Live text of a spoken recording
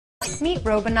Meet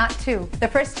Robonaut 2, the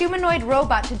first humanoid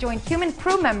robot to join human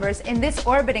crew members in this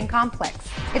orbiting complex.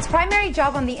 Its primary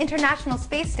job on the International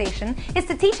Space Station is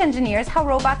to teach engineers how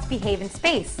robots behave in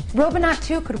space. Robonaut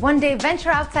 2 could one day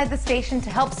venture outside the station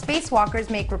to help spacewalkers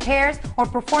make repairs or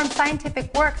perform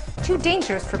scientific work too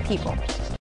dangerous for people.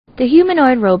 The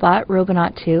humanoid robot,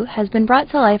 Robonaut 2, has been brought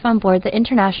to life on board the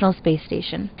International Space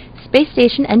Station. Space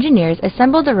Station engineers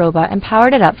assembled the robot and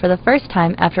powered it up for the first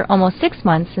time after almost 6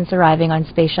 months since arriving on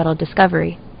Space Shuttle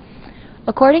Discovery.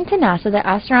 According to NASA, the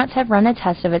astronauts have run a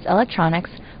test of its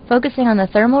electronics, focusing on the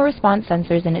thermal response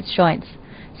sensors in its joints.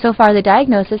 So far, the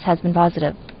diagnosis has been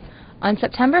positive. On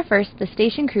September 1st, the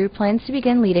station crew plans to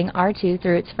begin leading R2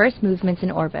 through its first movements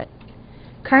in orbit.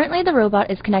 Currently, the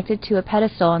robot is connected to a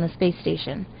pedestal on the space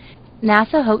station.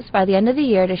 NASA hopes by the end of the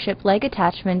year to ship leg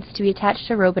attachments to be attached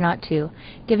to Robonaut 2,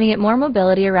 giving it more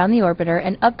mobility around the orbiter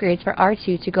and upgrades for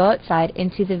R2 to go outside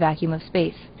into the vacuum of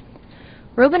space.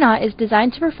 Robonaut is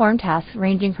designed to perform tasks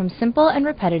ranging from simple and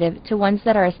repetitive to ones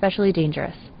that are especially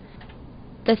dangerous.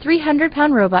 The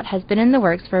 300-pound robot has been in the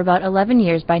works for about 11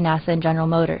 years by NASA and General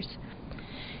Motors.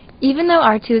 Even though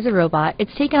R2 is a robot,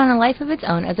 it's taken on a life of its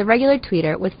own as a regular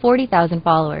tweeter with 40,000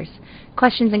 followers.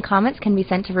 Questions and comments can be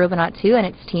sent to Robonaut 2 and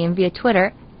its team via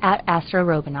Twitter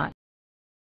 @AstroRobonaut.